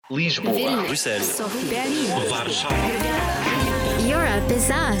Lisboa, Bruxelles, Berlin, Warschau. Europe is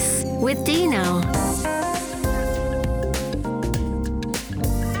us with Dino.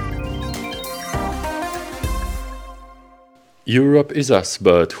 Europe is us,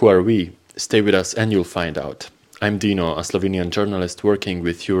 but who are we? Stay with us and you'll find out. I'm Dino, a Slovenian journalist working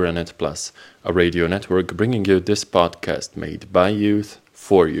with Euranet Plus, a radio network bringing you this podcast made by youth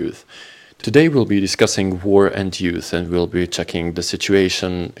for youth. Today we'll be discussing war and youth, and we'll be checking the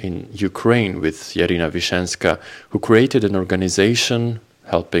situation in Ukraine with Yaryina Vyshenska, who created an organization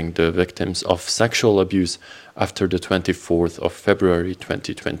helping the victims of sexual abuse after the 24th of February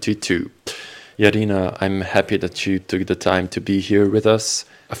 2022. Yaryina, I'm happy that you took the time to be here with us.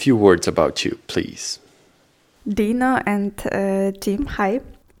 A few words about you, please. Dino and team, hi.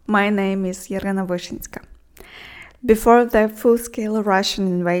 My name is Yaryina Vyshenska. Before the full-scale Russian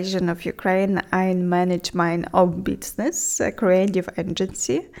invasion of Ukraine, I managed my own business, a creative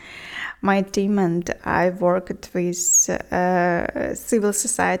agency. My team and I worked with civil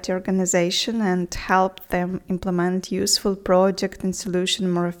society organization and helped them implement useful projects and solutions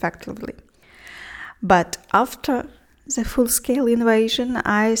more effectively. But after the full-scale invasion,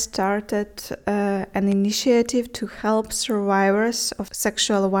 I started an initiative to help survivors of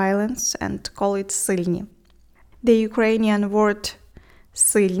sexual violence and call it Sylni. The Ukrainian word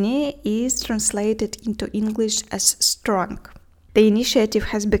Sylni is translated into English as strong. The initiative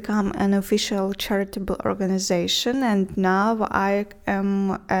has become an official charitable organization, and now I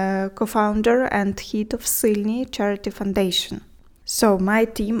am a co-founder and head of Sylni Charity Foundation. So my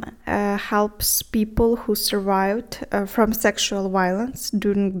team helps people who survived from sexual violence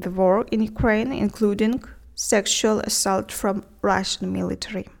during the war in Ukraine, including sexual assault from Russian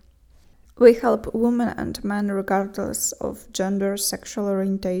military. We help women and men regardless of gender, sexual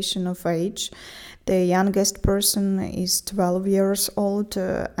orientation, of age. The youngest person is 12 years old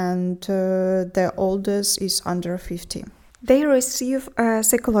and the oldest is under 50. They receive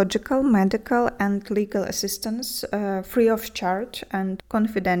psychological, medical and legal assistance free of charge and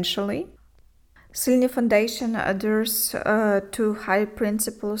confidentially. Sylni Foundation adheres to high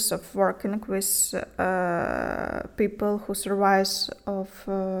principles of working with people who survive of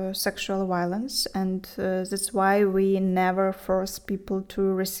sexual violence, and that's why we never force people to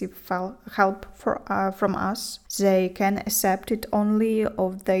receive help from us. They can accept it only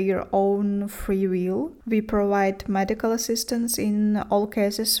of their own free will. We provide medical assistance in all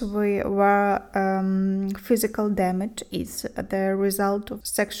cases where physical damage is the result of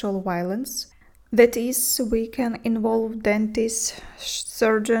sexual violence. That is, we can involve dentists,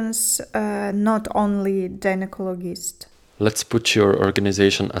 surgeons, not only gynecologists. Let's put your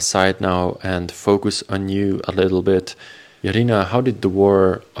organization aside now and focus on you a little bit. Yaryina, how did the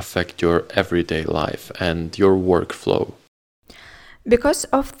war affect your everyday life and your workflow? Because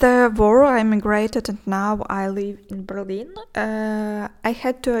of the war, I migrated and now I live in Berlin. I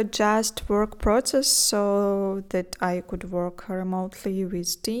had to adjust work process so that I could work remotely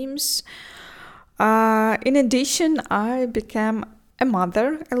with teams. In addition, I became a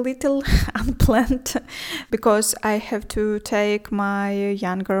mother, a little unplanned, because I have to take my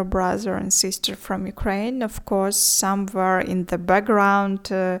younger brother and sister from Ukraine. Of course, somewhere in the background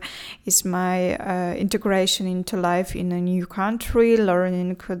is my integration into life in a new country,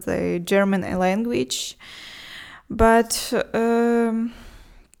 learning the German language. But I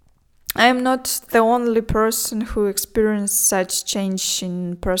am not the only person who experienced such change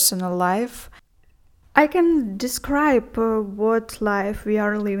in personal life. I can describe what life we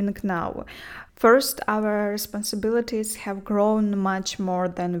are living now. First, our responsibilities have grown much more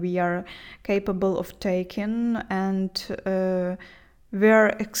than we are capable of taking, and we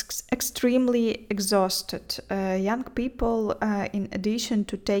are extremely exhausted. Young people, in addition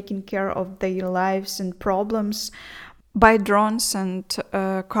to taking care of their lives and problems, buy drones and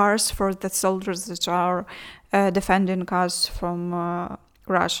cars for the soldiers that are defending us from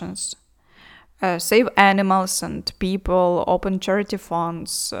Russians. Save animals and people, open charity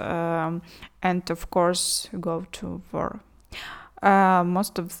funds, and of course go to war.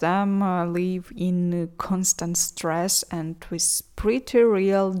 Most of them live in constant stress and with pretty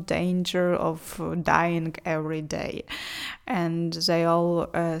real danger of dying every day. And they all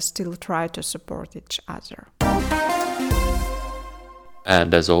still try to support each other.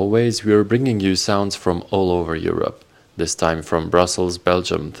 And as always, we are bringing you sounds from all over Europe. This time from Brussels,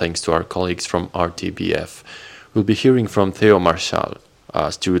 Belgium, thanks to our colleagues from RTBF. We'll be hearing from Théo Marchal, a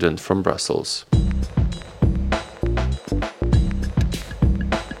student from Brussels.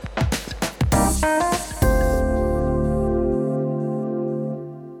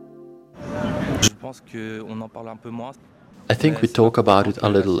 I think we talk about it a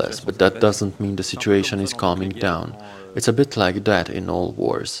little less, but that doesn't mean the situation is calming down. It's a bit like that in all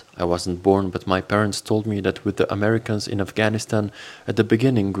wars. I wasn't born, but my parents told me that with the Americans in Afghanistan, at the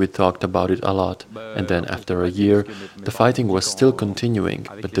beginning we talked about it a lot, and then after a year, the fighting was still continuing,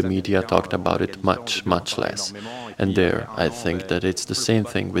 but the media talked about it much, much less. And there, I think that it's the same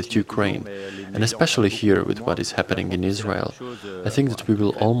thing with Ukraine, and especially here with what is happening in Israel. I think that we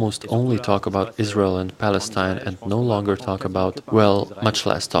will almost only talk about Israel and Palestine and no longer talk about, well, much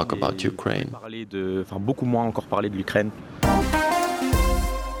less talk about Ukraine.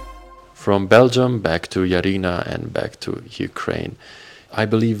 From Belgium back to Yaryina and back to Ukraine. I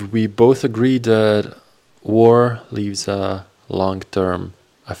believe we both agree that war leaves a long-term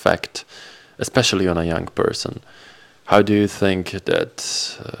effect, especially on a young person. How do you think that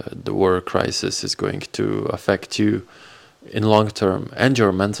the war crisis is going to affect you in long term and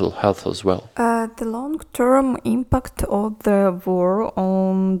your mental health as well? The long-term impact of the war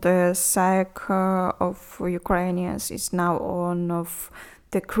on the psyche of Ukrainians is now one of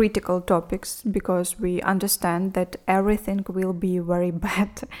the critical topics, because we understand that everything will be very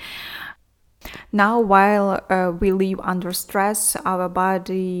bad. Now, while we live under stress, our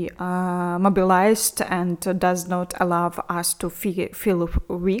body mobilized and does not allow us to feel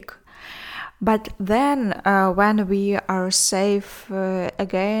weak. But then, when we are safe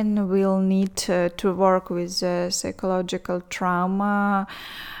again, we'll need to work with psychological trauma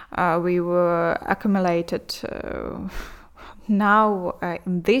we were accumulated. Now,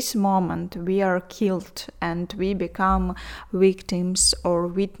 in this moment, we are killed and we become victims or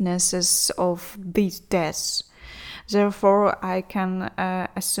witnesses of these deaths. Therefore, I can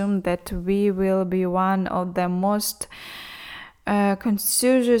assume that we will be one of the most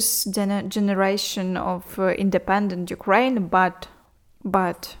conscious generation of independent Ukraine, but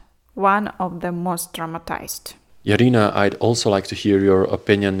one of the most traumatized. Yaryina, I'd also like to hear your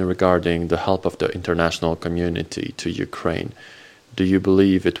opinion regarding the help of the international community to Ukraine. Do you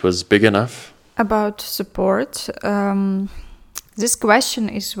believe it was big enough? About support, this question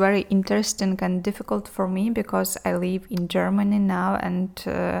is very interesting and difficult for me because I live in Germany now, and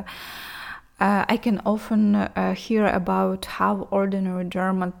I can often hear about how ordinary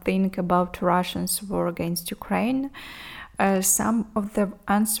Germans think about Russians' war against Ukraine. Some of the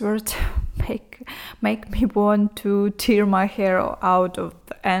answers make me want to tear my hair out of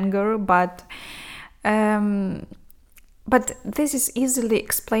anger, but this is easily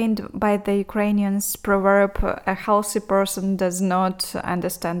explained by the Ukrainians' proverb: "A healthy person does not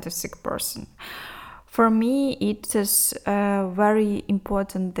understand a sick person." For me, it is very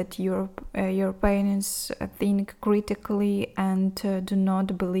important that Europeans think critically and do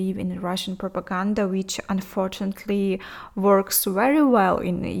not believe in Russian propaganda, which unfortunately works very well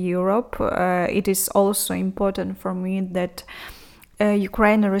in Europe. It is also important for me that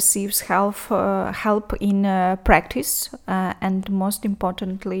Ukraine receives help in practice and, most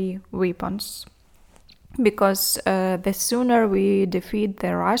importantly, weapons. Because the sooner we defeat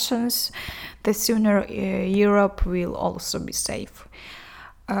the Russians, the sooner Europe will also be safe.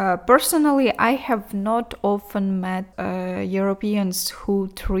 Personally, I have not often met Europeans who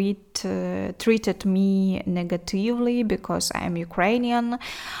treated me negatively because I am Ukrainian.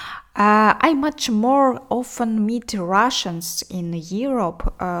 I much more often meet Russians in Europe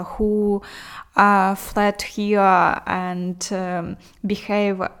who fled here and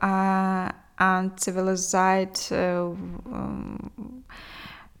behave uncivilized,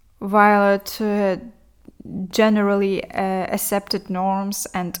 violate generally accepted norms,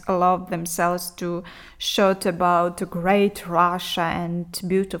 and allow themselves to shout about great Russia and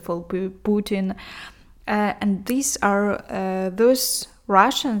beautiful Putin. And these are those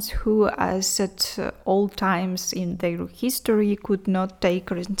Russians who, as at all times in their history, could not take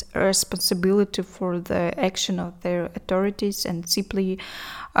responsibility for the action of their authorities and simply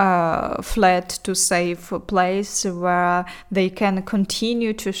fled to safe place where they can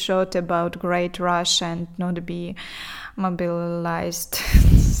continue to shout about great Russia and not be mobilized.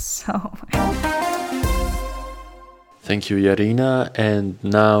 So. Thank you, Yaryina. And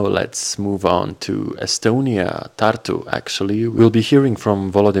now let's move on to Estonia, Tartu, actually. We'll be hearing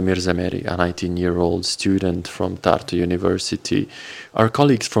from Volodymyr Semerii, a 19-year-old student from Tartu University. Our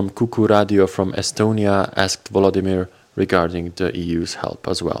colleagues from Kuku Radio from Estonia asked Volodymyr regarding the EU's help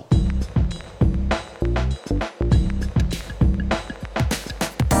as well.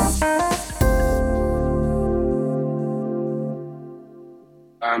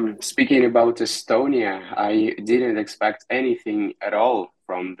 Speaking about Estonia, I didn't expect anything at all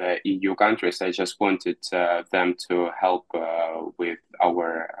from the EU countries. I just wanted them to help with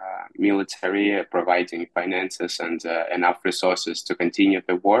our military, providing finances and enough resources to continue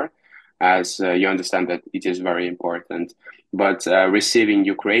the war, as you understand that it is very important. But receiving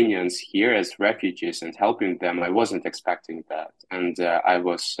Ukrainians here as refugees and helping them, I wasn't expecting that. And I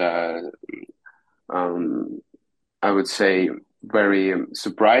was, I would say, very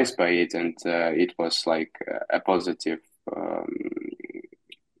surprised by it. And it was like a positive,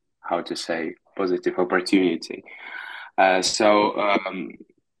 positive opportunity.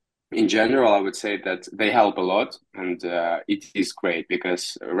 In general, I would say that they help a lot, and it is great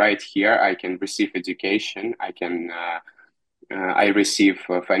because right here I can receive education. I receive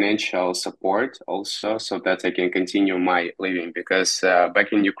financial support also, so that I can continue my living. Because back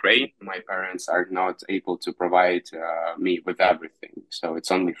in Ukraine, my parents are not able to provide me with everything, so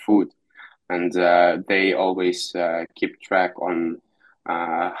it's only food, and they always keep track on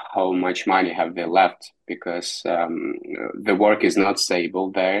how much money have they left, because the work is not stable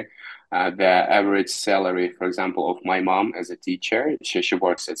there. The average salary, for example, of my mom as a teacher, she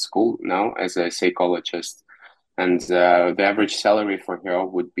works at school now as a psychologist, and the average salary for her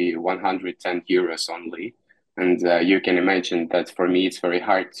would be 110 euros only. And you can imagine that for me, it's very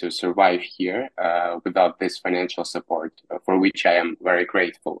hard to survive here without this financial support, for which I am very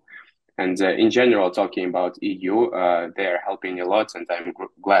grateful. And in general, talking about EU, they are helping a lot, and I'm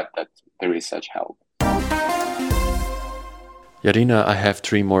glad that there is such help. Yaryina, I have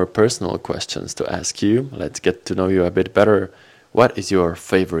 3 more personal questions to ask you. Let's get to know you a bit better. What is your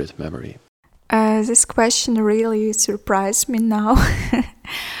favorite memory? This question really surprised me now.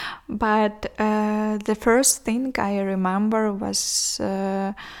 But the first thing I remember was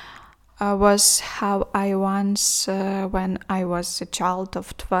how I once, when I was a child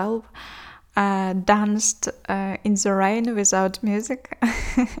of 12, danced in the rain without music.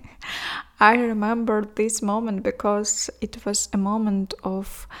 I remember this moment because it was a moment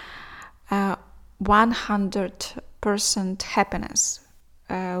of 100% happiness,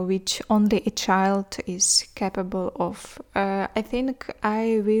 which only a child is capable of. I think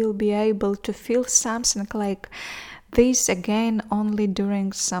I will be able to feel something like this again only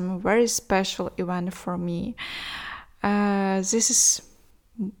during some very special event for me. This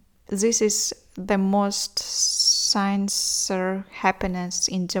is the most sincere happiness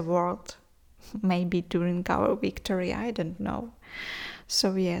in the world. Maybe during our victory, I don't know.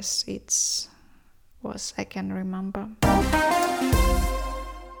 So yes, I can remember.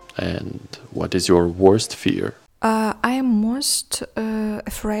 And what is your worst fear? I am most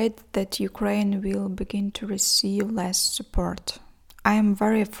afraid that Ukraine will begin to receive less support. I am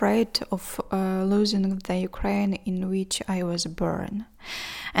very afraid of losing the Ukraine in which I was born.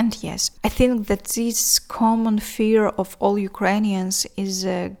 And yes, I think that this common fear of all Ukrainians is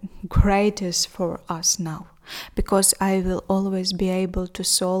the greatest for us now, because I will always be able to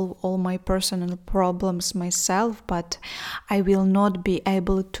solve all my personal problems myself, but I will not be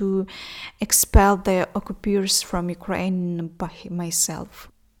able to expel the occupiers from Ukraine by myself.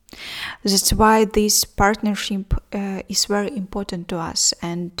 That's why this partnership is very important to us,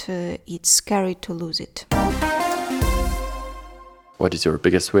 and it's scary to lose it. What is your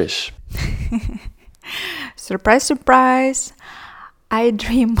biggest wish? Surprise, surprise! I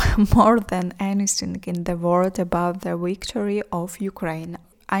dream more than anything in the world about the victory of Ukraine.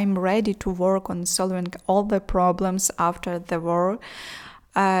 I'm ready to work on solving all the problems after the war,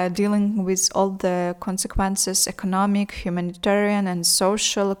 dealing with all the consequences, economic, humanitarian and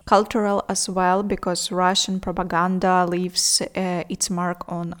social, cultural as well, because Russian propaganda leaves its mark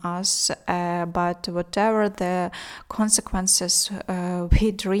on us. But whatever the consequences,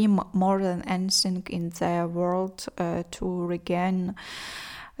 we dream more than anything in the world to regain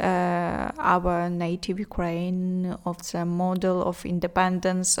our native Ukraine of the model of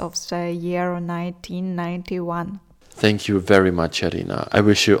independence of the year 1991. Thank you very much, Yaryina. I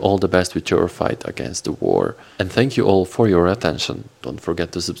wish you all the best with your fight against the war. And thank you all for your attention. Don't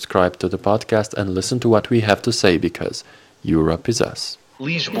forget to subscribe to the podcast and listen to what we have to say, because Europe is us.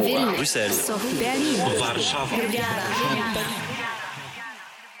 Lisboa, Bruxelas, Varsóvia,